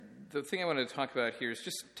the thing I want to talk about here is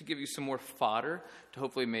just to give you some more fodder to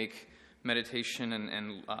hopefully make meditation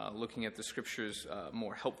and looking at the scriptures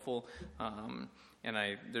more helpful.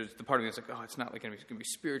 There's the part of me that's like, oh, it's not like going to be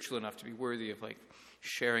spiritual enough to be worthy of like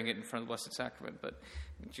sharing it in front of the Blessed Sacrament. But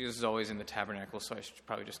Jesus is always in the tabernacle, so I should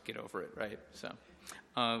probably just get over it, right?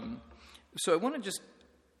 So I want to just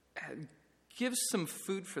give some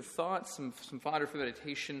food for thought, some fodder for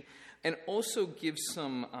meditation, and also give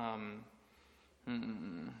some, how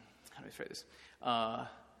do I phrase this?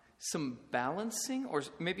 Some balancing or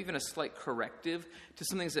maybe even a slight corrective to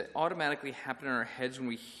some things that automatically happen in our heads when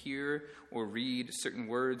we hear or read certain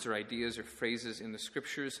words or ideas or phrases in the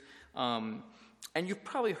scriptures. And you've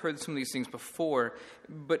probably heard some of these things before,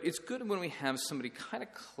 but it's good when we have somebody kind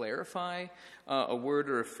of clarify a word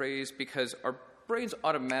or a phrase, because our brains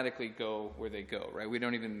automatically go where they go, right? We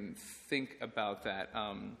don't even think about that.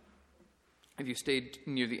 If you stayed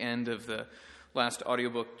near the end of the last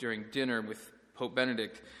audiobook during dinner with Pope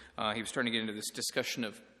Benedict, he was starting to get into this discussion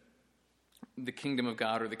of the kingdom of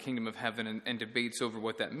God or the kingdom of heaven and debates over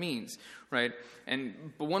what that means, right?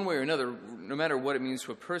 But one way or another, no matter what it means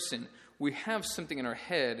to a person, we have something in our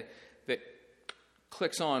head that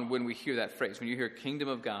clicks on when we hear that phrase. When you hear kingdom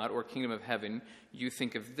of God or kingdom of heaven, you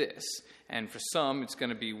think of this. And for some, it's going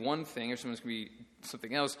to be one thing, or someone's going to be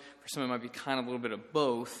something else. For some, it might be kind of a little bit of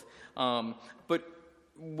both. But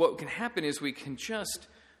what can happen is we can just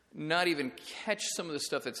not even catch some of the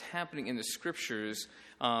stuff that's happening in the scriptures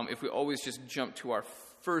if we always just jump to our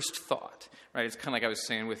first thought, right? It's kind of like I was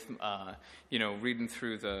saying with, reading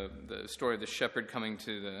through the story of the shepherds coming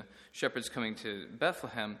to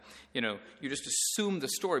Bethlehem. You just assume the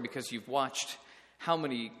story because you've watched how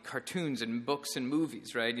many cartoons and books and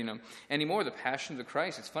movies, right? Anymore, the Passion of the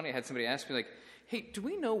Christ. It's funny, I had somebody ask me, like, hey, do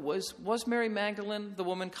we know, was Mary Magdalene the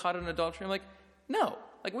woman caught in adultery? I'm like, no.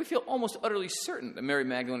 Like, we feel almost utterly certain that Mary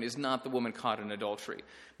Magdalene is not the woman caught in adultery.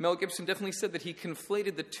 Mel Gibson definitely said that he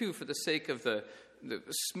conflated the two for the sake of the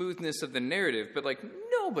smoothness of the narrative, but, like,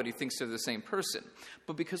 nobody thinks they're the same person.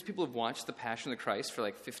 But because people have watched The Passion of the Christ for,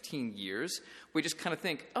 like, 15 years, we just kind of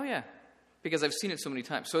think, oh, yeah, because I've seen it so many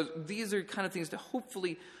times. So these are kind of things to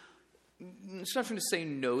hopefully, it's not trying to say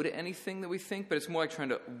no to anything that we think, but it's more like trying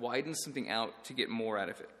to widen something out to get more out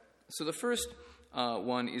of it. So the first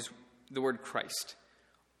one is the word Christ.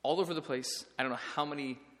 All over the place. I don't know how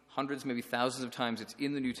many hundreds, maybe thousands of times it's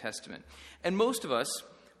in the New Testament. And most of us,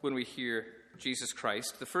 when we hear Jesus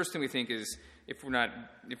Christ, the first thing we think is, if we're not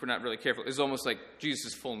really careful, is almost like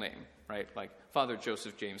Jesus' full name, right? Like Father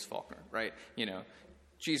Joseph James Faulkner, right?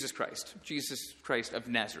 Jesus Christ of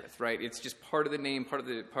Nazareth, right? It's just part of the name, part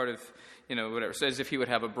of whatever. So as if he would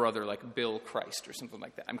have a brother like Bill Christ or something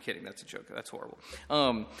like that. I'm kidding. That's a joke. That's horrible.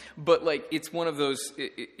 But like, it's one of those,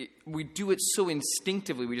 we do it so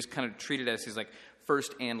instinctively, we just kind of treat it as his like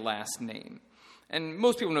first and last name. And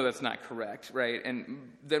most people know that's not correct, right?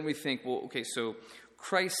 And then we think, well, okay, so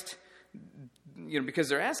Christ, because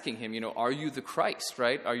they're asking him, are you the Christ,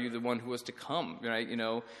 right? Are you the one who was to come, right?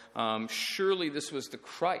 Surely this was the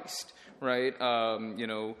Christ, right?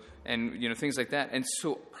 And things like that. And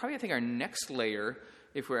so probably I think our next layer,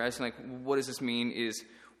 if we're asking like, what does this mean, is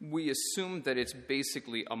we assume that it's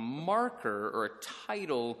basically a marker or a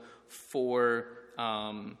title for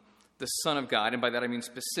the Son of God, and by that I mean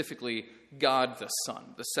specifically God the Son,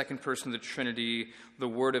 the second person of the Trinity, the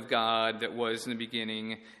Word of God that was in the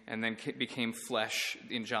beginning and then became flesh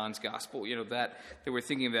in John's Gospel. That we're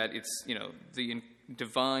thinking of that, it's, the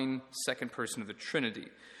divine second person of the Trinity.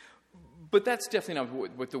 But that's definitely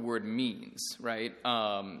not what the word means, right?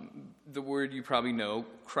 The word you probably know,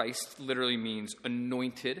 Christ, literally means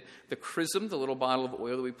anointed. The chrism, the little bottle of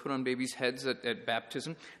oil that we put on babies' heads at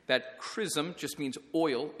baptism, that chrism just means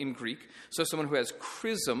oil in Greek. So someone who has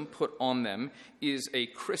chrism put on them is a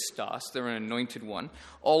Christos. They're an anointed one.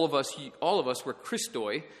 All of us were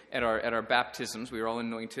Christoi at our baptisms. We were all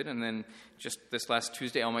anointed, and then just this last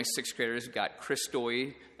Tuesday, all my sixth graders got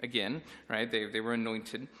Christoi again, right? They were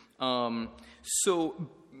anointed.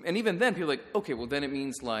 And even then, people are like, okay, well, then it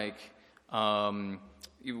means like,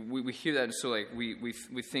 we hear that, and so like, we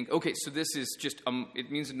think, okay, so this is just,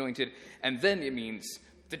 it means anointed, and then it means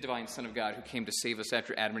the divine Son of God who came to save us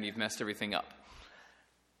after Adam and Eve messed everything up.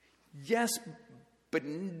 Yes, but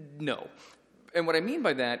no. And what I mean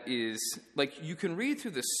by that is, like, you can read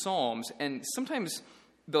through the Psalms, and sometimes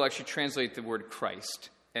they'll actually translate the word Christ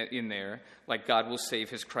in there, like God will save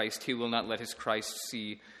his Christ, he will not let his Christ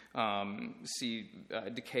see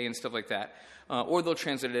decay and stuff like that. Or they'll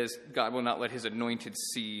translate it as God will not let his anointed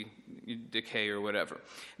see decay or whatever.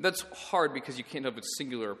 That's hard because you can't have it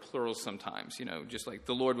singular or plural sometimes, just like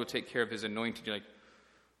the Lord will take care of his anointed. You're like,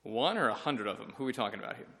 One or 100 of them? Who are we talking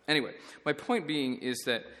about here? Anyway, my point being is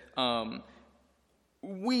that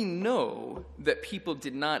we know that people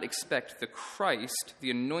did not expect the Christ, the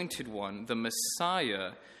anointed one, the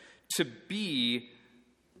Messiah, to be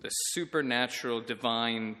the supernatural,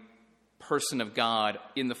 divine person of God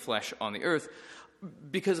in the flesh on the earth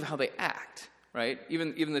because of how they act, right?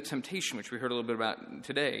 Even the temptation, which we heard a little bit about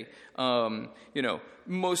today,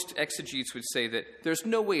 most exegetes would say that there's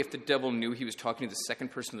no way if the devil knew he was talking to the second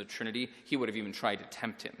person of the Trinity, he would have even tried to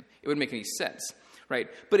tempt him. It wouldn't make any sense, right?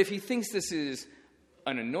 But if he thinks this is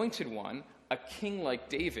an anointed one, a king like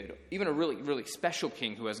David, even a really, really special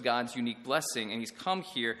king who has God's unique blessing, and he's come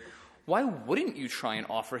here, why wouldn't you try and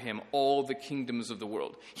offer him all the kingdoms of the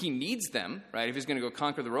world? He needs them, right? If he's going to go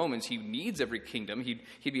conquer the Romans, he needs every kingdom.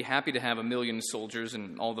 He'd be happy to have 1 million soldiers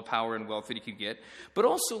and all the power and wealth that he could get. But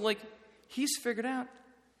also, he's figured out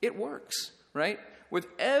it works, right? With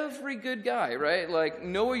every good guy, right? Like,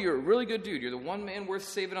 Noah, you're a really good dude. You're the one man worth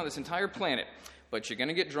saving on this entire planet. But you're going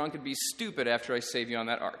to get drunk and be stupid after I save you on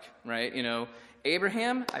that ark, right?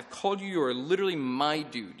 Abraham, I've called you. You are literally my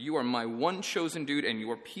dude. You are my one chosen dude, and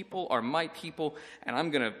your people are my people, and I'm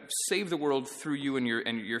going to save the world through you and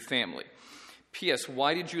your family. P.S.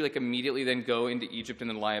 Why did you immediately then go into Egypt and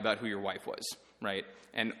then lie about who your wife was, right?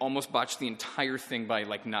 And almost botch the entire thing by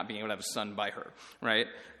not being able to have a son by her, right?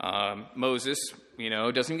 Moses,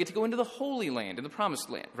 doesn't even get to go into the Holy Land, in the Promised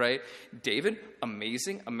Land, right? David,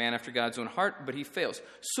 amazing, a man after God's own heart, but he fails.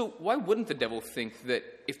 So why wouldn't the devil think that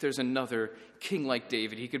if there's another king like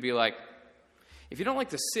David, he could be like, if you don't like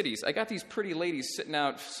the cities, I got these pretty ladies sitting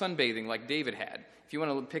out sunbathing like David had. If you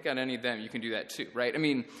want to pick out any of them, you can do that too, right? I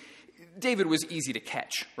mean, David was easy to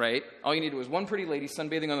catch, right? All you needed was one pretty lady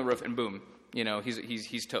sunbathing on the roof, and boom.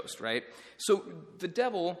 He's toast, right? So the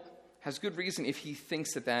devil has good reason if he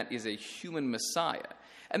thinks that is a human Messiah.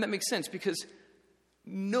 And that makes sense because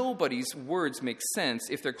nobody's words make sense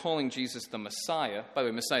if they're calling Jesus the Messiah. By the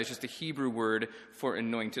way, Messiah is just a Hebrew word for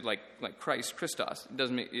anointed, like Christ, Christos. It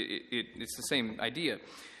doesn't make it's the same idea.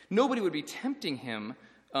 Nobody would be tempting him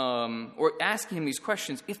or asking him these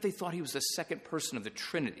questions if they thought he was the second person of the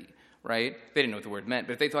Trinity. Right? They didn't know what the word meant,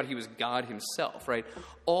 but if they thought he was God himself, right?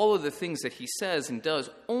 All of the things that he says and does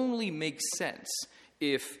only make sense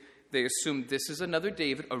if they assume this is another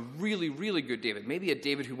David, a really, really good David. Maybe a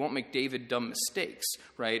David who won't make David dumb mistakes,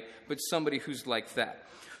 right? But somebody who's like that.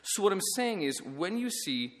 So what I'm saying is when you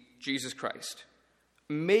see Jesus Christ,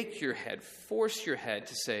 force your head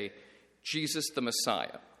to say, Jesus the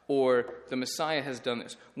Messiah, or the Messiah has done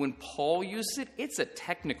this. When Paul uses it, it's a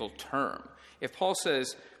technical term. If Paul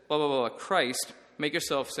says, blah, blah, blah, Christ, make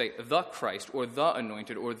yourself say the Christ or the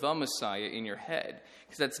anointed or the Messiah in your head,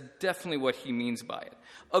 because that's definitely what he means by it.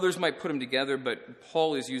 Others might put them together, but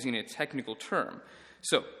Paul is using a technical term.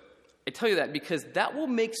 So I tell you that because that will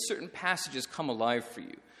make certain passages come alive for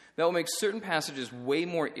you. That will make certain passages way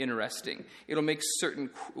more interesting. It'll make certain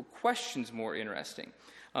questions more interesting.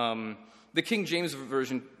 The King James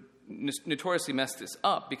Version notoriously messed this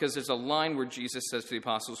up because there's a line where Jesus says to the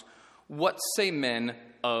apostles, what say men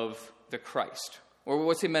of the Christ? Or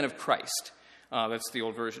what say men of Christ? That's the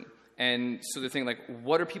old version. And so they're thinking,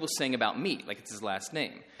 what are people saying about me? Like it's his last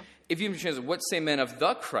name. If you translate, what say men of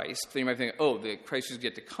the Christ? Then you might think, the Christ who's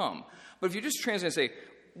yet to come. But if you just translate and say,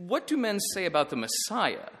 what do men say about the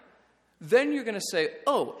Messiah? Then you're going to say,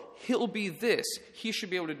 he'll be this. He should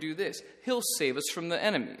be able to do this. He'll save us from the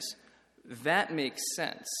enemies. That makes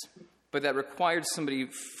sense. But that required somebody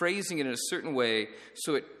phrasing it in a certain way,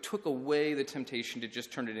 so it took away the temptation to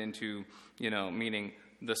just turn it into, meaning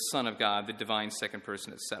the Son of God, the divine second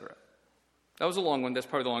person, etc. That was a long one. That's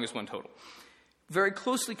probably the longest one total. Very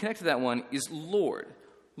closely connected to that one is Lord.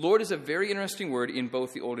 Lord is a very interesting word in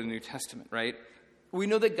both the Old and New Testament, right? We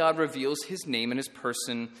know that God reveals his name and his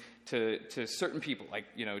person to certain people.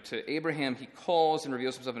 To Abraham, he calls and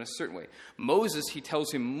reveals himself in a certain way. Moses, he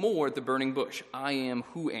tells him more at the burning bush. I am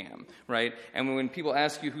who am, right? And when people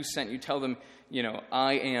ask you who sent you, tell them,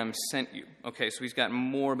 I am sent you. Okay, so he's got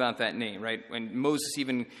more about that name, right? When Moses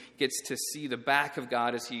even gets to see the back of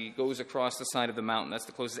God as he goes across the side of the mountain. That's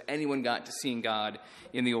the closest anyone got to seeing God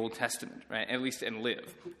in the Old Testament, right? At least and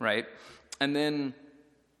live, right? And then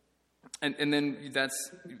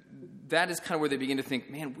that is kind of where they begin to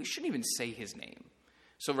think, man, we shouldn't even say his name.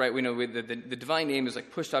 So, right, we know the divine name is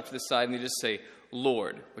pushed off to the side, and they just say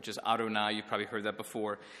Lord, which is Adonai. You've probably heard that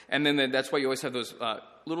before. And then that's why you always have those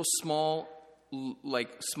little small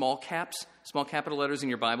capital letters in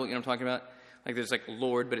your Bible. You know what I'm talking about? There's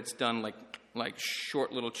Lord, but it's done like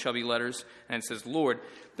short little chubby letters, and it says Lord.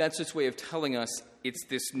 That's its way of telling us it's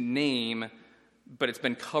this name, but it's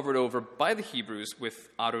been covered over by the Hebrews with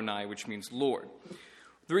Adonai, which means Lord.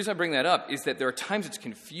 The reason I bring that up is that there are times it's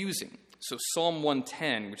confusing. So Psalm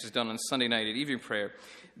 110, which is done on Sunday night at evening prayer,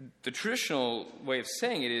 the traditional way of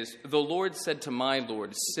saying it is, the Lord said to my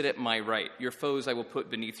Lord, sit at my right. Your foes I will put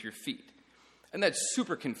beneath your feet. And that's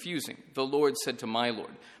super confusing. The Lord said to my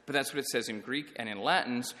Lord. But that's what it says in Greek and in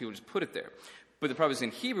Latin, so people just put it there. But the problem is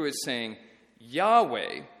in Hebrew it's saying,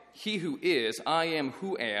 Yahweh, he who is, I am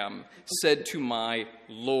who am, said to my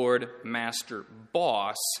Lord, master,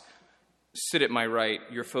 boss, sit at my right,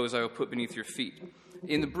 your foes I will put beneath your feet.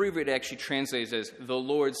 In the Breviary, it actually translates as, the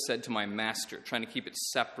Lord said to my master, trying to keep it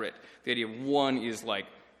separate. The idea of one is like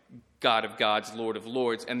God of gods, Lord of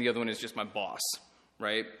lords, and the other one is just my boss,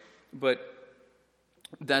 right? But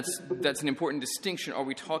that's an important distinction. Are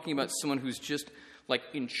we talking about someone who's just like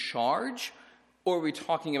in charge, or are we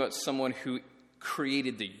talking about someone who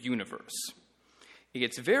created the universe? It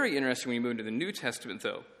gets very interesting when you move into the New Testament,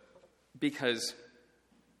 though, because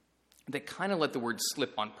they kind of let the word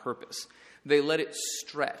slip on purpose. They let it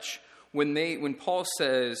stretch. When Paul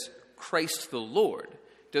says Christ the Lord,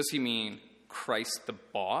 does he mean Christ the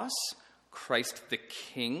boss, Christ the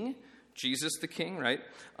king, Jesus the king, right?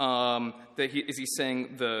 Is he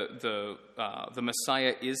saying the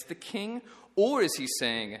Messiah is the king, or is he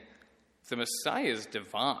saying the Messiah is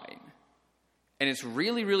divine? And it's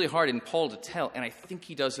really, really hard in Paul to tell, and I think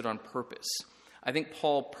he does it on purpose. I think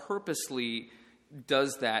Paul purposely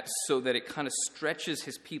does that so that it kind of stretches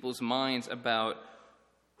his people's minds about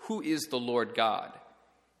who is the Lord God?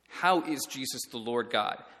 How is Jesus the Lord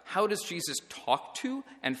God? How does Jesus talk to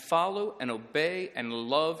and follow and obey and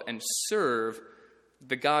love and serve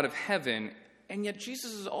the God of heaven? And yet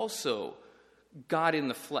Jesus is also God in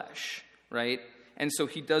the flesh, right? And so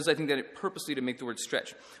he does, I think, that purposely to make the word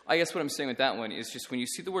stretch. I guess what I'm saying with that one is just when you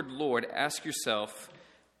see the word Lord, ask yourself,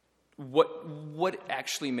 what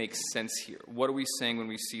actually makes sense here? What are we saying when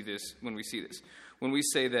we see this? When we say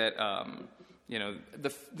that,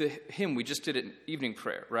 the hymn we just did at evening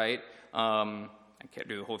prayer, right? I can't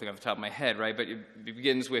do the whole thing off the top of my head, right? But it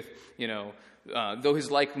begins with, though his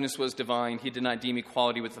likeness was divine, he did not deem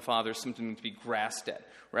equality with the Father something to be grasped at.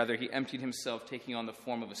 Rather, he emptied himself, taking on the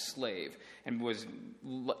form of a slave, and was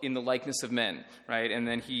in the likeness of men, right? And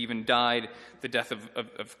then he even died the death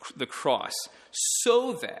of the cross,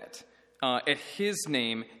 so that at his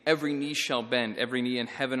name every knee shall bend, every knee in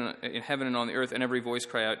heaven and on the earth, and every voice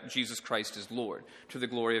cry out, Jesus Christ is Lord, to the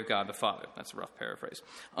glory of God the Father. That's a rough paraphrase.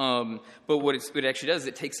 But what it actually does is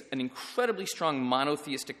it takes an incredibly strong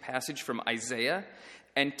monotheistic passage from Isaiah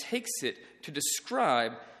and takes it to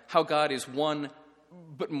describe how God is one,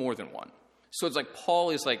 but more than one. So it's like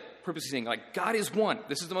Paul is like purposely saying, like, God is one.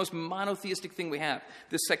 This is the most monotheistic thing we have,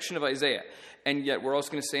 this section of Isaiah. And yet we're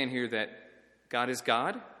also going to say in here that God is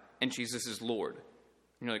God and Jesus is Lord.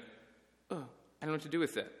 And you're like, oh, I don't know what to do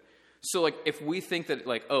with that. So like if we think that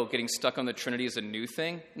like, oh, getting stuck on the Trinity is a new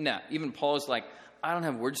thing, nah. Even Paul is like, I don't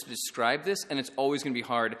have words to describe this, and it's always going to be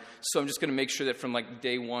hard. So I'm just going to make sure that from like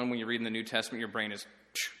day one when you're reading the New Testament, your brain is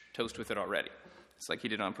toast with it already. It's like he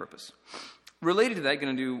did it on purpose. Related to that,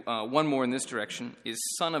 going to do one more in this direction, is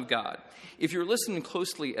Son of God. If you're listening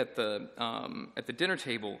closely at the dinner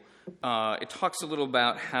table, it talks a little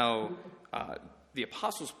about how the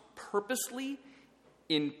apostles purposely,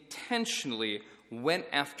 intentionally went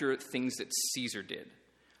after things that Caesar did.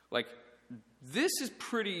 Like, this is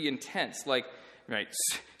pretty intense. Like, right,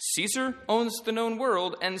 Caesar owns the known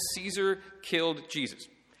world, and Caesar killed Jesus.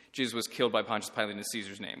 Jesus was killed by Pontius Pilate in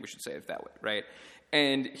Caesar's name. We should say it that way, right?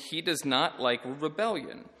 And he does not like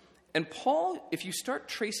rebellion. And Paul, if you start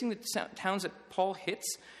tracing the towns that Paul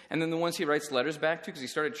hits, and then the ones he writes letters back to, because he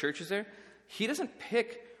started churches there, he doesn't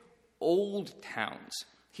pick old towns.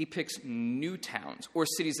 He picks new towns, or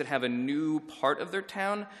cities that have a new part of their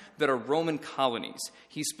town that are Roman colonies.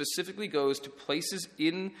 He specifically goes to places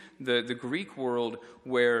in the Greek world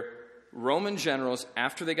where Roman generals,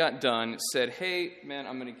 after they got done, said, hey, man,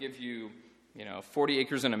 I'm going to give you, 40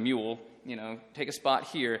 acres and a mule, take a spot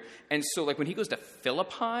here. And so, like, when he goes to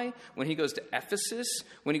Philippi, when he goes to Ephesus,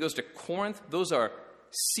 when he goes to Corinth, those are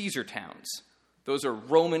Caesar towns. Those are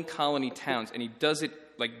Roman colony towns, and he does it,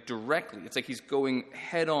 like, directly. It's like he's going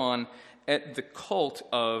head-on at the cult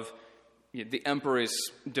of the emperor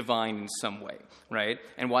is divine in some way, right?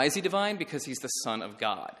 And why is he divine? Because he's the Son of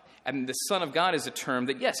God. And the Son of God is a term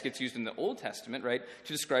that, yes, gets used in the Old Testament, right,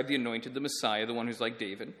 to describe the anointed, the Messiah, the one who's like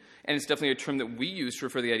David. And it's definitely a term that we use to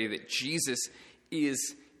refer to the idea that Jesus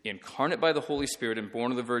is incarnate by the Holy Spirit and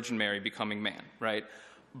born of the Virgin Mary, becoming man, right?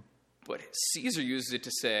 But Caesar uses it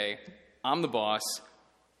to say, I'm the boss,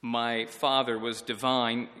 my father was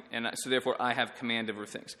divine, and so therefore I have command over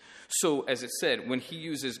things. So, as it said, when he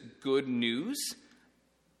uses good news,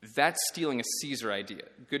 That's stealing a Caesar idea.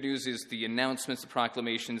 Good news is the announcements, the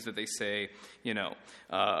proclamations that they say,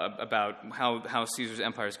 about how Caesar's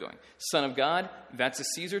empire is going. Son of God, that's a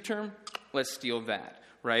Caesar term. Let's steal that,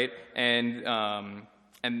 right? And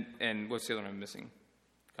what's the other one I'm missing?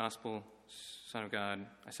 Gospel, Son of God.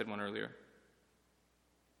 I said one earlier.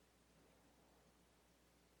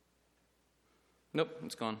 Nope,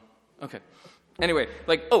 it's gone. Okay. Anyway,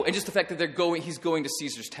 and just the fact that he's going to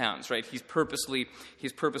Caesar's towns, right? He's purposely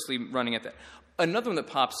running at that. Another one that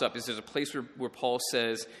pops up is there's a place where Paul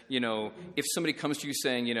says, if somebody comes to you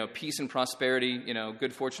saying, peace and prosperity,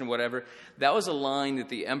 good fortune, whatever, that was a line that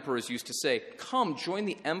the emperors used to say, come, join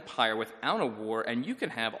the empire without a war, and you can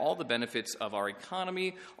have all the benefits of our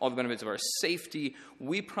economy, all the benefits of our safety.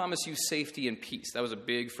 We promise you safety and peace. That was a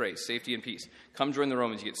big phrase, safety and peace. Come join the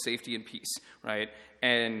Romans, you get safety and peace, right?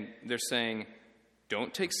 And they're saying,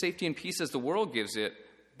 don't take safety and peace as the world gives it,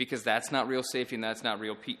 because that's not real safety and that's not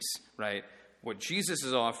real peace, right? What Jesus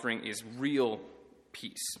is offering is real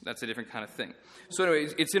peace. That's a different kind of thing. So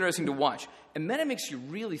anyway, it's interesting to watch. And then it makes you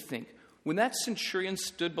really think, when that centurion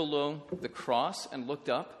stood below the cross and looked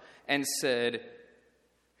up and said,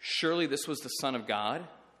 surely this was the Son of God,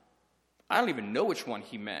 I don't even know which one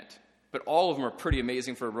he meant, but all of them are pretty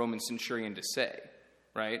amazing for a Roman centurion to say.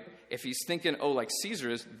 Right? If he's thinking, like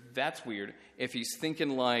Caesar is, that's weird. If he's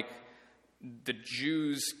thinking like the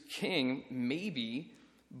Jews' king, maybe.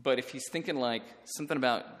 But if he's thinking like something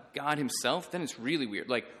about God himself, then it's really weird.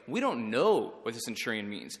 Like, we don't know what the centurion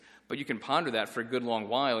means, but you can ponder that for a good long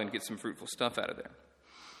while and get some fruitful stuff out of there.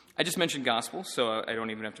 I just mentioned gospel, so I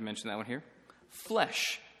don't even have to mention that one here.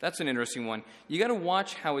 Flesh. That's an interesting one. You got to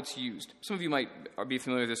watch how it's used. Some of you might be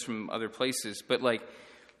familiar with this from other places, but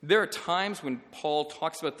there are times when Paul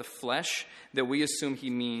talks about the flesh that we assume he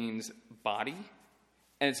means body,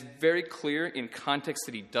 and it's very clear in context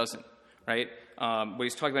that he doesn't, right? What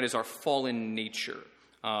he's talking about is our fallen nature.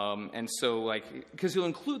 And so, because he'll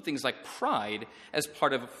include things like pride as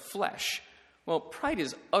part of flesh. Well, pride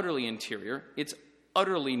is utterly interior. It's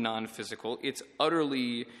utterly non-physical. It's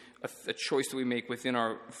utterly a choice that we make within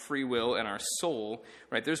our free will and our soul,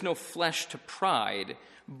 right? There's no flesh to pride,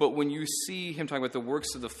 but when you see him talking about the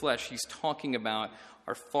works of the flesh, he's talking about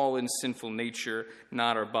our fallen, sinful nature,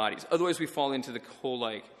 not our bodies. Otherwise, we fall into the whole,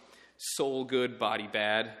 soul good, body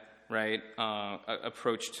bad, right,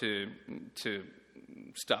 approach to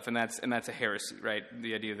stuff, and that's a heresy, right?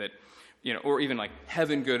 The idea that, or even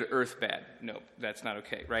heaven good, earth bad. No, that's not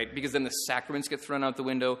okay, right? Because then the sacraments get thrown out the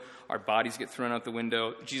window, our bodies get thrown out the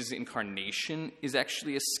window. Jesus' incarnation is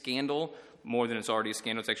actually a scandal, more than it's already a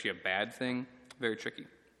scandal. It's actually a bad thing. Very tricky.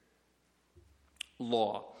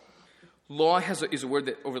 Law. Law is a word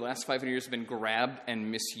that over the last 500 years has been grabbed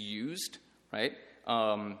and misused, right?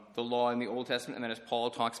 The law in the Old Testament, and then as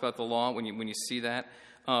Paul talks about the law, when you see that,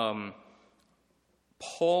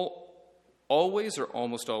 Paul always or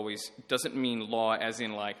almost always doesn't mean law as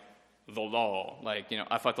in the law,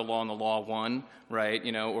 I thought the law and the law won, right?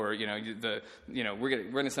 Or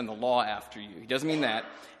we're gonna send the law after you. He doesn't mean that,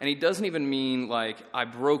 and he doesn't even mean I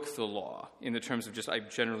broke the law in the terms of just I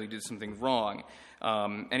generally did something wrong,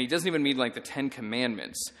 and he doesn't even mean the Ten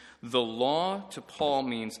Commandments. The law to Paul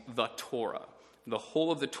means the Torah, the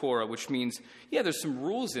whole of the Torah, which means there's some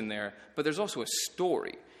rules in there, but there's also a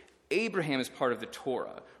story. Abraham is part of the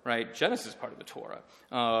Torah, right? Genesis is part of the Torah.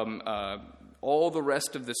 All the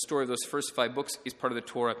rest of the story of those first 5 books is part of the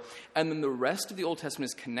Torah. And then the rest of the Old Testament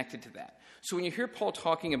is connected to that. So when you hear Paul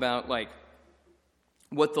talking about,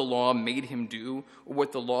 what the law made him do, or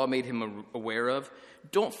what the law made him aware of,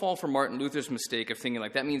 don't fall for Martin Luther's mistake of thinking,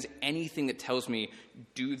 that means anything that tells me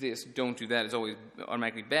do this, don't do that is always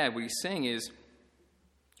automatically bad. What he's saying is,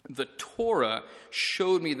 the Torah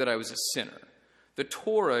showed me that I was a sinner. The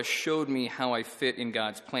Torah showed me how I fit in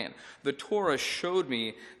God's plan. The Torah showed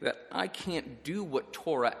me that I can't do what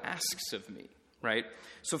Torah asks of me, right?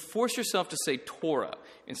 So force yourself to say Torah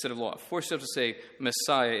instead of law. Force yourself to say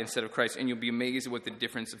Messiah instead of Christ, and you'll be amazed at what the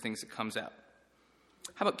difference of things that comes out.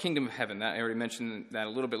 How about kingdom of heaven? I already mentioned that a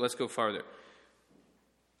little bit. Let's go farther.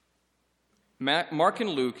 Mark and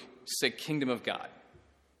Luke say kingdom of God.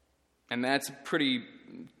 And that's pretty,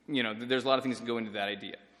 there's a lot of things that go into that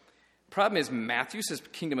idea. Problem is, Matthew says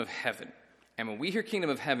kingdom of heaven. And when we hear kingdom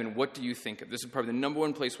of heaven, what do you think of? This is probably the number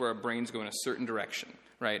one place where our brains go in a certain direction,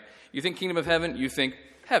 right? You think kingdom of heaven, you think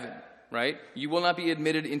heaven, right? You will not be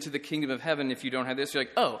admitted into the kingdom of heaven if you don't have this. You're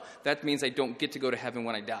that means I don't get to go to heaven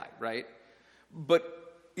when I die, right?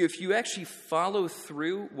 But if you actually follow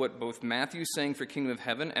through what both Matthew is saying for kingdom of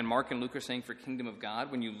heaven and Mark and Luke are saying for kingdom of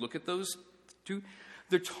God, when you look at those two,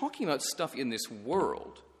 they're talking about stuff in this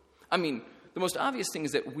world. I mean, the most obvious thing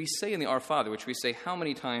is that we say in the Our Father, which we say how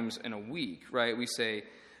many times in a week, right? We say,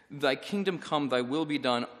 thy kingdom come, thy will be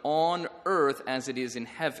done on earth as it is in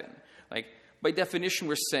heaven. Like, by definition,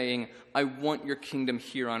 we're saying, I want your kingdom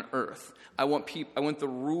here on earth. I want the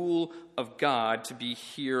rule of God to be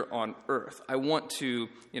here on earth. I want to,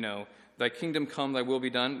 thy kingdom come, thy will be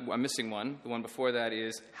done. I'm missing one. The one before that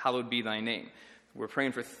is, hallowed be thy name. We're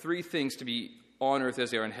praying for three things to be on earth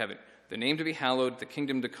as they are in heaven. The name to be hallowed, the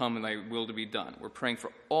kingdom to come, and thy will to be done. We're praying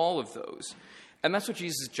for all of those. And that's what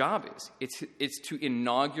Jesus' job is. It's to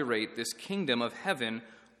inaugurate this kingdom of heaven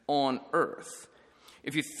on earth.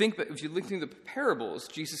 If you look through the parables,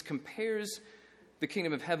 Jesus compares the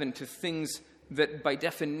kingdom of heaven to things that by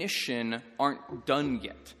definition aren't done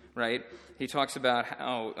yet, right? He talks about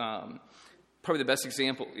how probably the best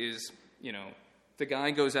example is, the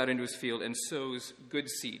guy goes out into his field and sows good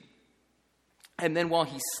seed. And then while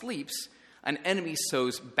he sleeps, an enemy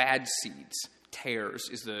sows bad seeds. Tares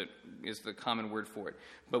is the common word for it.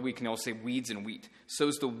 But we can also say weeds and wheat.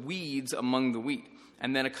 Sows the weeds among the wheat.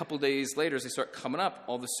 And then a couple days later, as they start coming up,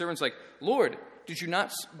 all the servants are like, Lord, did you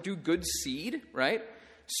not do good seed, right?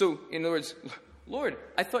 So, in other words, Lord,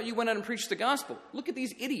 I thought you went out and preached the gospel. Look at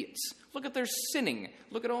these idiots. Look at their sinning.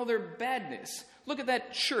 Look at all their badness. Look at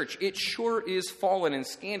that church. It sure is fallen and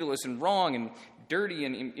scandalous and wrong and dirty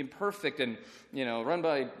and imperfect and, run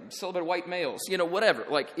by celibate white males, whatever.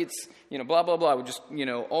 Like, it's, blah, blah, blah. We just,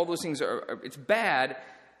 all those things it's bad.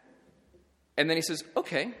 And then he says,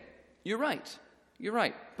 okay, you're right. You're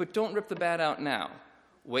right. But don't rip the bad out now.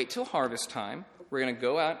 Wait till harvest time. We're going to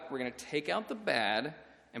go out. We're going to take out the bad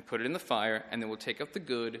and put it in the fire. And then we'll take out the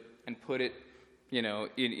good and put it,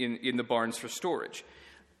 in the barns for storage.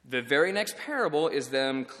 The very next parable is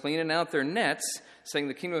them cleaning out their nets, saying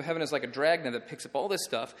the kingdom of heaven is like a dragnet that picks up all this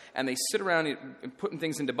stuff, and they sit around and putting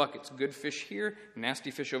things into buckets. Good fish here, nasty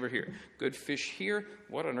fish over here. Good fish here,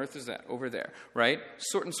 what on earth is that over there, right?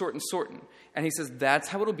 Sorting. And he says that's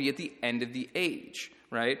how it'll be at the end of the age,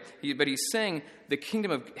 right? But he's saying the kingdom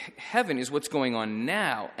of heaven is what's going on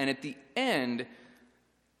now, and at the end,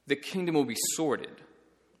 the kingdom will be sorted,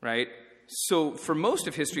 right? So for most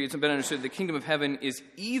of history, it's been understood the kingdom of heaven is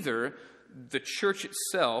either the church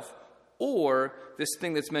itself or this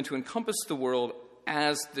thing that's meant to encompass the world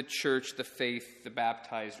as the church, the faith, the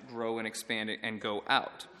baptized grow and expand and go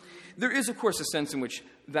out. There is, of course, a sense in which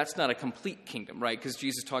that's not a complete kingdom, right? Because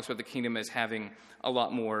Jesus talks about the kingdom as having a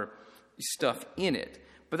lot more stuff in it.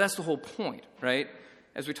 But that's the whole point, right?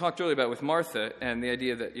 As we talked earlier about with Martha and the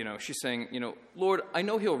idea that, she's saying, Lord, I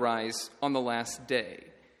know he'll rise on the last day.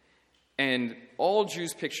 And all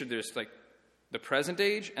Jews pictured this, like the present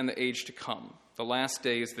age and the age to come. The last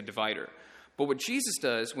day is the divider. But what Jesus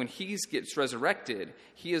does when he gets resurrected,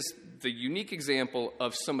 he is the unique example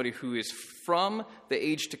of somebody who is from the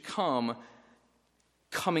age to come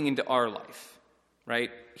coming into our life,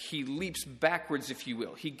 right? He leaps backwards, if you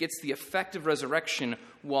will. He gets the effect of resurrection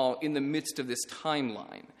while in the midst of this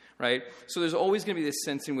timeline, right? So there's always going to be this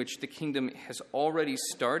sense in which the kingdom has already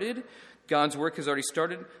started. God's work has already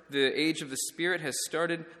started. The age of the Spirit has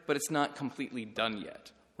started, but it's not completely done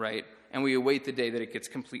yet, right? And we await the day that it gets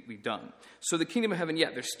completely done. So the kingdom of heaven,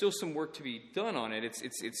 there's still some work to be done on it.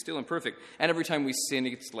 It's still imperfect. And every time we sin,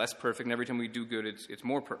 it's less perfect. And every time we do good, it's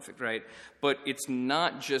more perfect, right? But it's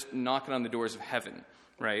not just knocking on the doors of heaven,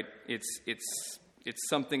 right? It's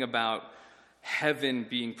something about heaven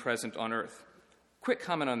being present on earth. Quick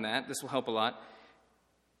comment on that. This will help a lot.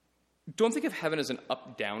 Don't think of heaven as an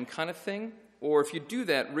up-down kind of thing. Or if you do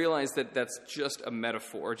that, realize that that's just a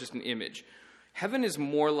metaphor, just an image. Heaven is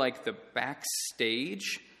more like the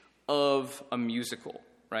backstage of a musical,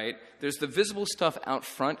 right? There's the visible stuff out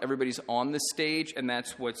front. Everybody's on the stage, and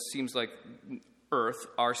that's what seems like earth,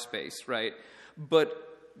 our space, right? But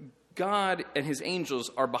God and his angels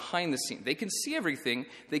are behind the scene. They can see everything.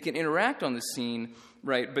 They can interact on the scene,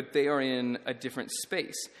 right? But they are in a different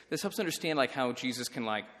space. This helps understand like how Jesus can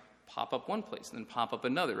pop up one place and then pop up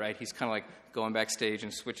another, right? He's kind of like going backstage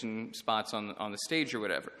and switching spots on the stage or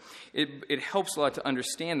whatever. It helps a lot to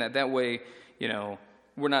understand that. That way,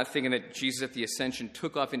 we're not thinking that Jesus at the ascension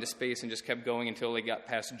took off into space and just kept going until he got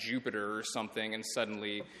past Jupiter or something, and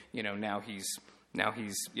suddenly, now he's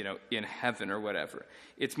in heaven or whatever.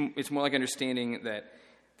 It's more like understanding that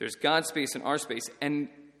there's God's space and our space, and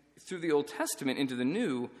through the Old Testament into the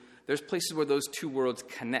New, there's places where those two worlds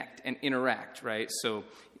connect and interact, right? So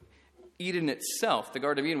Eden itself, the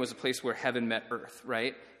Garden of Eden, was a place where heaven met earth,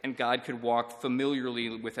 right? And God could walk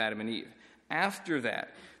familiarly with Adam and Eve. After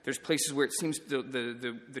that, there's places where it seems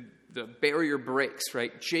the barrier breaks,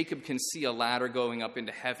 right? Jacob can see a ladder going up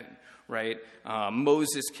into heaven, right?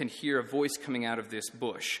 Moses can hear a voice coming out of this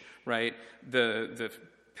bush, right? The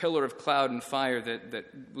pillar of cloud and fire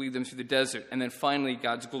that lead them through the desert. And then finally,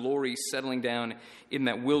 God's glory settling down in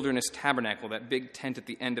that wilderness tabernacle, that big tent at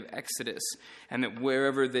the end of Exodus. And that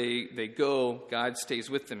wherever they go, God stays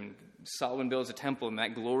with them. Solomon builds a temple, and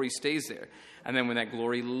that glory stays there. And then when that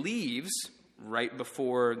glory leaves, right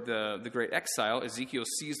before the great exile, Ezekiel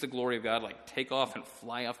sees the glory of God like take off and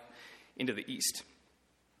fly up into the east,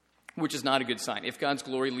 which is not a good sign. If God's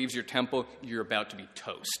glory leaves your temple, you're about to be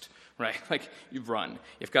toast, right? Like, you run.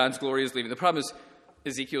 If God's glory is leaving. The problem is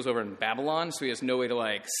Ezekiel's over in Babylon, so he has no way to,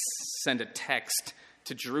 like, send a text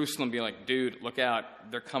to Jerusalem being like, dude, look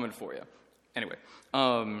out, they're coming for you. Anyway,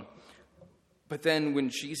 but then when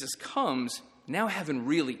Jesus comes, now heaven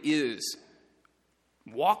really is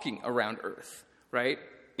walking around earth, right?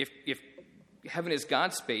 If heaven is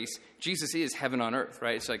God's space, Jesus is heaven on earth,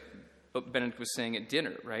 right? It's like Benedict was saying at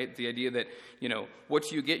dinner, right? The idea that, what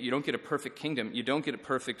do you get? You don't get a perfect kingdom. You don't get a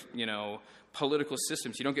perfect, political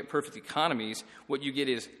systems. You don't get perfect economies. What you get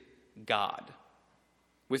is God.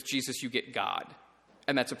 With Jesus, you get God.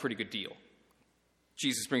 And that's a pretty good deal.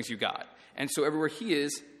 Jesus brings you God. And so everywhere he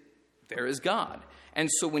is, there is God. And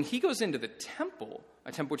so when he goes into the temple,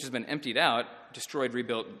 a temple which has been emptied out, destroyed,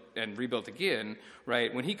 rebuilt, and rebuilt again,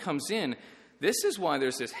 right? When he comes in, this is why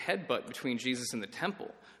there's this headbutt between Jesus and the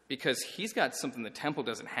temple, because he's got something the temple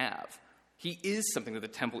doesn't have. He is something that the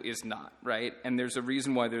temple is not, right? And there's a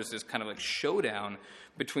reason why there's this kind of like showdown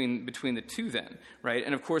between the two then, right?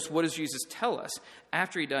 And of course, what does Jesus tell us?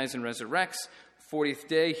 After he dies and resurrects, 40th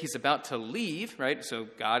day, he's about to leave, right? So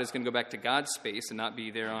God is going to go back to God's space and not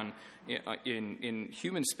be there in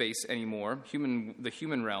human space anymore, the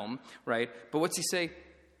human realm, right? But what's he say?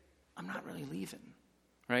 I'm not really leaving,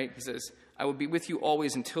 right? He says, I will be with you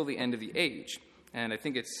always until the end of the age. And I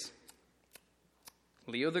think it's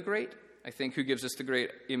Leo the Great, I think, who gives us the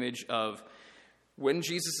great image of when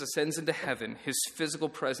Jesus ascends into heaven, his physical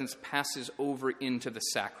presence passes over into the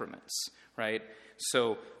sacraments, right?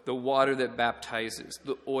 So the water that baptizes,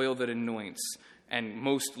 the oil that anoints, and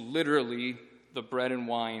most literally the bread and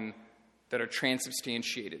wine that are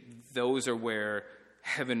transubstantiated, those are where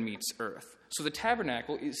heaven meets earth. So the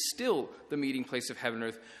tabernacle is still the meeting place of heaven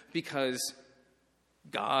and earth because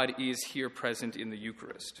God is here present in the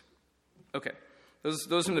Eucharist. Okay,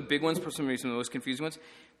 those are the big ones, for some reason the most confusing ones.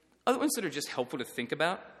 Other ones that are just helpful to think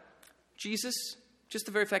about, Jesus, just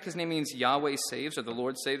the very fact his name means Yahweh saves or the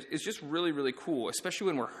Lord saves, is just really, really cool, especially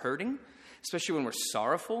when we're hurting, especially when we're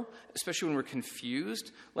sorrowful, especially when we're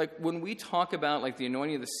confused. Like when we talk about like the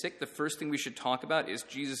anointing of the sick, the first thing we should talk about is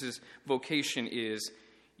Jesus' vocation is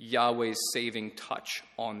Yahweh's saving touch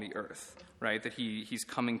on the earth, right? That he's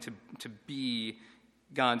coming to be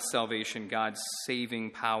God's salvation, God's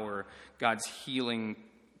saving power, God's healing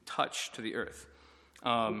touch to the earth.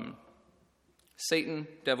 Satan,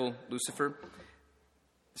 devil, Lucifer,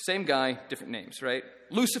 same guy, different names, right?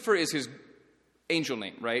 Lucifer is his angel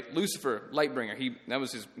name, right? Lucifer, Lightbringer. That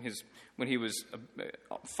was his when he was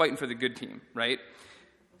fighting for the good team, right?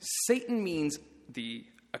 Satan means the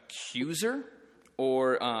accuser,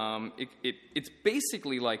 or it's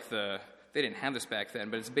basically like they didn't have this back then,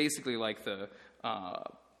 but it's basically like the what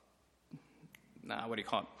do you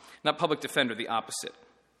call it? Not public defender, the opposite.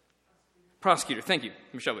 Prosecutor, thank you.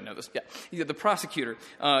 Michelle would know this. Yeah, the prosecutor.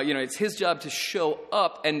 It's his job to show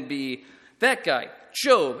up and be that guy,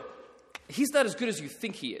 Job. He's not as good as you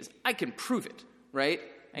think he is. I can prove it, right?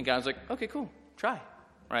 And God's like, okay, cool, try,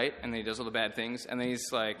 right? And then he does all the bad things, and then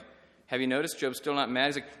he's like, have you noticed Job's still not mad?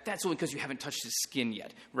 He's like, that's only because you haven't touched his skin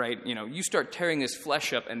yet, right? You start tearing his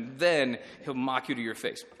flesh up, and then he'll mock you to your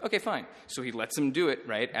face. Okay, fine. So he lets him do it,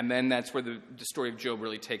 right? And then that's where the story of Job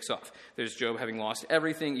really takes off. There's Job having lost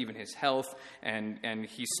everything, even his health, and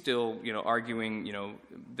he's still, arguing,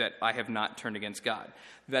 that I have not turned against God.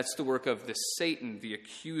 That's the work of the Satan, the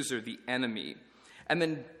accuser, the enemy. And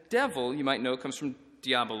then devil, you might know, comes from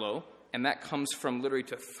diabolo, and that comes from literally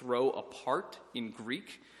to throw apart in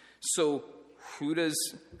Greek. So who does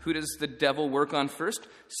the devil work on first?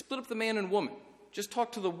 Split up the man and woman. Just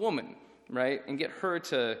talk to the woman, right? And get her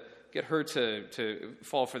to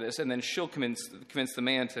fall for this, and then she'll convince the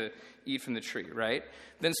man to eat from the tree, right?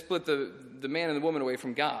 Then split the man and the woman away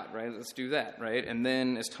from God, right? Let's do that, right? And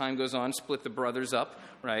then as time goes on, split the brothers up,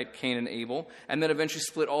 right? Cain and Abel, and then eventually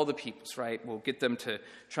split all the peoples, right? We'll get them to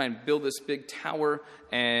try and build this big tower,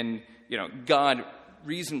 and God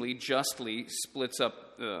reasonably, justly splits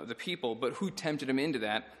up the people, but who tempted him into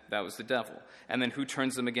that? That was the devil. And then who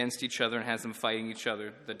turns them against each other and has them fighting each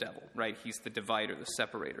other? The devil, right? He's the divider, the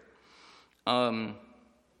separator. So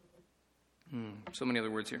many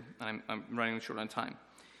other words here. I'm running short on time.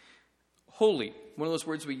 Holy, one of those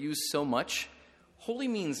words we use so much. Holy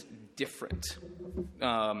means different.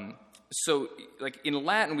 So, like in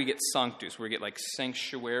Latin, we get sanctus, where we get like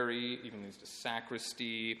sanctuary, even there's the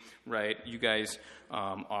sacristy, right? You guys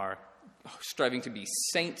are striving to be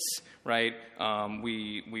saints, right?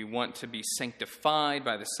 We want to be sanctified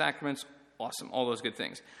by the sacraments. Awesome, all those good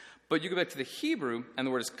things. But you go back to the Hebrew, and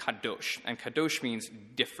the word is kadosh, and kadosh means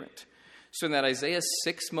different. So in that Isaiah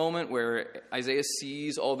 6 moment where Isaiah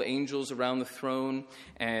sees all the angels around the throne,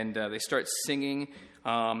 and they start singing,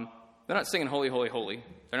 they're not singing holy, holy, holy.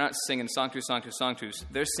 They're not singing sanctus, sanctus, sanctus.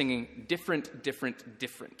 They're singing different, different,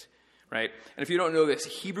 different, right? And if you don't know this,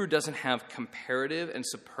 Hebrew doesn't have comparative and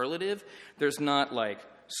superlative. There's not like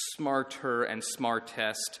smarter and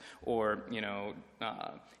smartest or,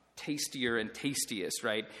 tastier and tastiest,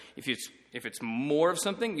 right? If it's more of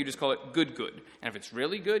something, you just call it good, good. And if it's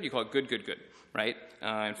really good, you call it good, good, good, right?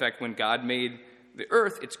 In fact, when God made the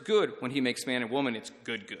earth, it's good. When he makes man and woman, it's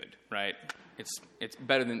good, good, right? It's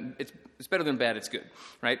better than bad. It's good,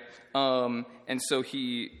 right? And so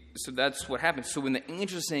that's what happens. So when the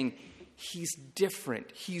angels are saying he's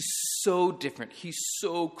different, he's so different, he's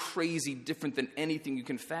so crazy different than anything you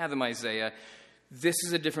can fathom, Isaiah. This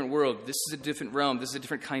is a different world. This is a different realm. This is a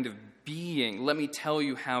different kind of being. Let me tell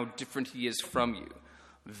you how different he is from you.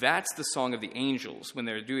 That's the song of the angels when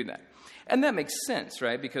they're doing that. And that makes sense,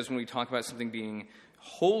 right? Because when we talk about something being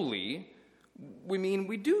holy, we mean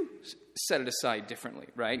we do set it aside differently,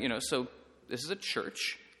 right? So this is a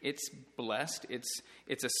church. It's blessed.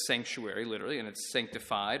 It's a sanctuary, literally, and it's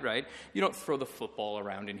sanctified, right? You don't throw the football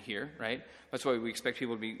around in here, right? That's why we expect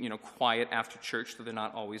people to be, quiet after church, though they're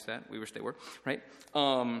not always that. We wish they were, right?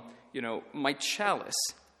 My chalice,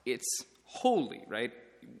 it's holy, right?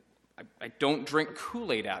 I don't drink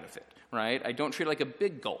Kool-Aid out of it, right? I don't treat it like a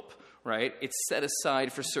big gulp, right? It's set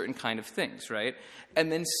aside for certain kind of things, right?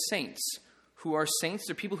 And then saints. Who are saints?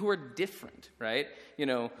 They're people who are different, right? We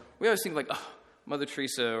always think like, Mother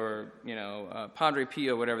Teresa or, Padre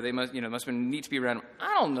Pio, whatever, they must have been neat to be around.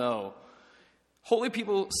 I don't know. Holy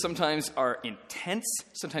people sometimes are intense.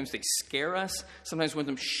 Sometimes they scare us. Sometimes we want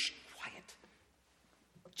them, shh, quiet.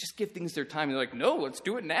 Just give things their time. And they're like, no, let's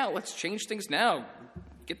do it now. Let's change things now.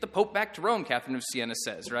 Get the Pope back to Rome, Catherine of Siena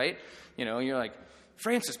says, right? And you're like,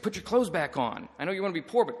 Francis, put your clothes back on. I know you want to be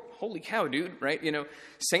poor, but holy cow, dude, right?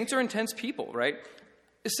 Saints are intense people, right?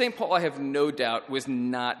 St. Paul, I have no doubt, was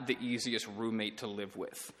not the easiest roommate to live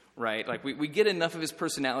with, right? Like, we get enough of his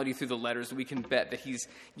personality through the letters that we can bet that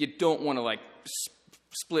you don't want to,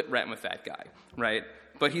 split rent with that guy, right?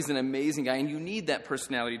 But he's an amazing guy, and you need that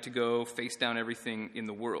personality to go face down everything in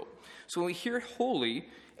the world. So when we hear holy,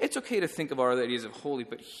 it's okay to think of our other ideas of holy,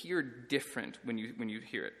 but hear different when you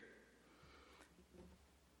hear it.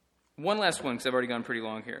 One last one, because I've already gone pretty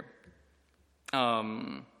long here.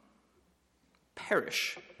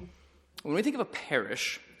 Parish. When we think of a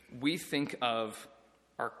parish, we think of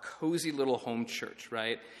our cozy little home church,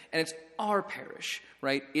 right? And it's our parish,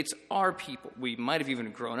 right? It's our people. We might have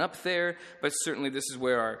even grown up there, but certainly this is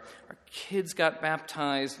where our kids got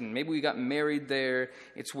baptized, and maybe we got married there.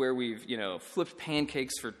 It's where we've, flipped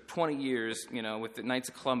pancakes for 20 years, with the Knights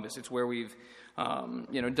of Columbus. It's where we've,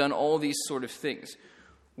 done all these sort of things.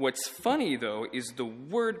 What's funny, though, is the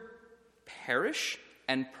word parish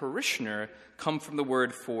and parishioner come from the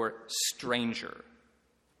word for stranger.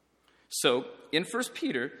 So, in 1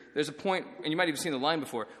 Peter, there's a point, and you might have seen the line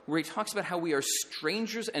before, where he talks about how we are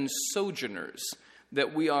strangers and sojourners,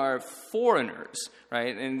 that we are foreigners,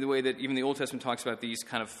 right? And the way that even the Old Testament talks about these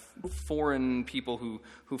kind of foreign people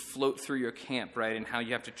who float through your camp, right? And how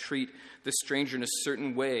you have to treat the stranger in a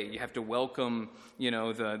certain way. You have to welcome,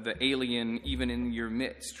 the alien even in your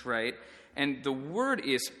midst, right? And the word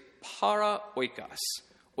is para oikos.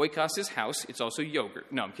 Oikos is house. It's also yogurt.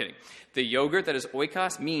 No, I'm kidding. The yogurt that is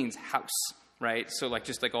oikos means house, right? So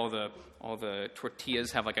just like all the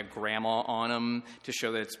tortillas have like a grandma on them to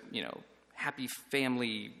show that it's, happy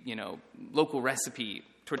family, local recipe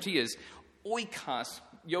tortillas. Oikos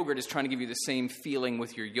yogurt is trying to give you the same feeling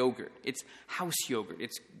with your yogurt. It's house yogurt.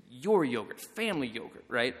 It's your yogurt, family yogurt,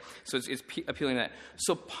 right? So it's appealing to that.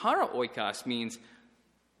 So para oikos means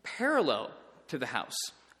parallel to the house,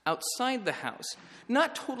 outside the house,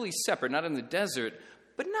 not totally separate, not in the desert,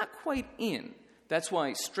 but not quite in. That's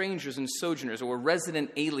why strangers and sojourners, or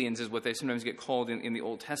resident aliens is what they sometimes get called in the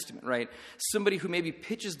Old Testament, right? Somebody who maybe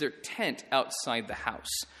pitches their tent outside the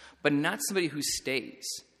house, but not somebody who stays.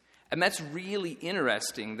 And that's really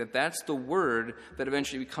interesting, that's the word that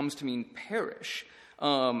eventually comes to mean parish.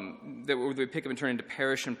 That we pick up and turn into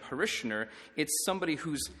parish and parishioner. It's somebody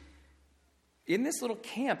who's in this little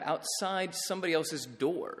camp outside somebody else's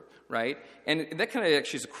door, right? And that kind of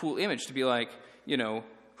actually is a cool image to be like,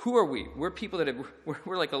 who are we? We're people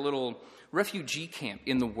we're like a little refugee camp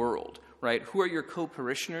in the world, right? Who are your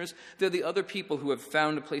co-parishioners? They're the other people who have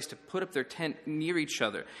found a place to put up their tent near each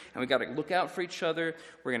other. And we got to look out for each other.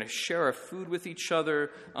 We're going to share our food with each other.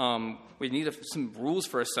 We need some rules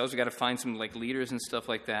for ourselves. We got to find some leaders and stuff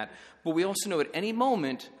like that. But we also know at any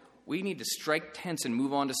moment we need to strike tents and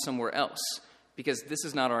move on to somewhere else, because this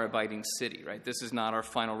is not our abiding city, right? This is not our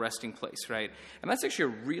final resting place, right? And that's actually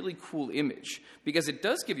a really cool image, because it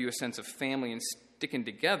does give you a sense of family and sticking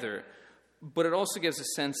together, but it also gives a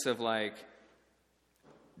sense of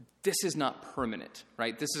this is not permanent,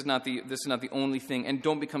 right? This is not the only thing, and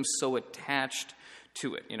don't become so attached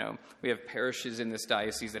to it. We have parishes in this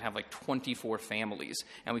diocese that have 24 families,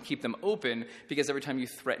 and we keep them open because every time you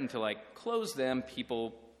threaten to close them,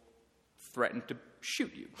 people threaten to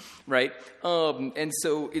shoot you, right? And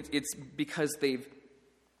so it's because they've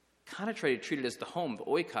kind of tried to treat it as the home, the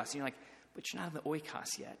oikos. And you're like, but you're not in the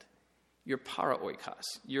oikos yet. You're para oikos.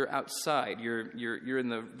 You're outside. You're in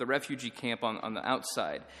the refugee camp on the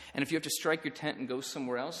outside. And if you have to strike your tent and go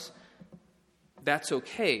somewhere else, that's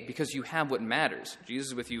okay, because you have what matters. Jesus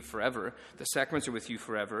is with you forever. The sacraments are with you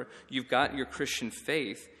forever. You've got your Christian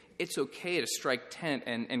faith. It's okay to strike tent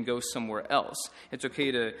and go somewhere else. It's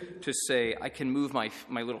okay to say, I can move my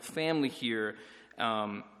little family here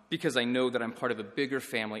because I know that I'm part of a bigger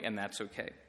family, and that's okay.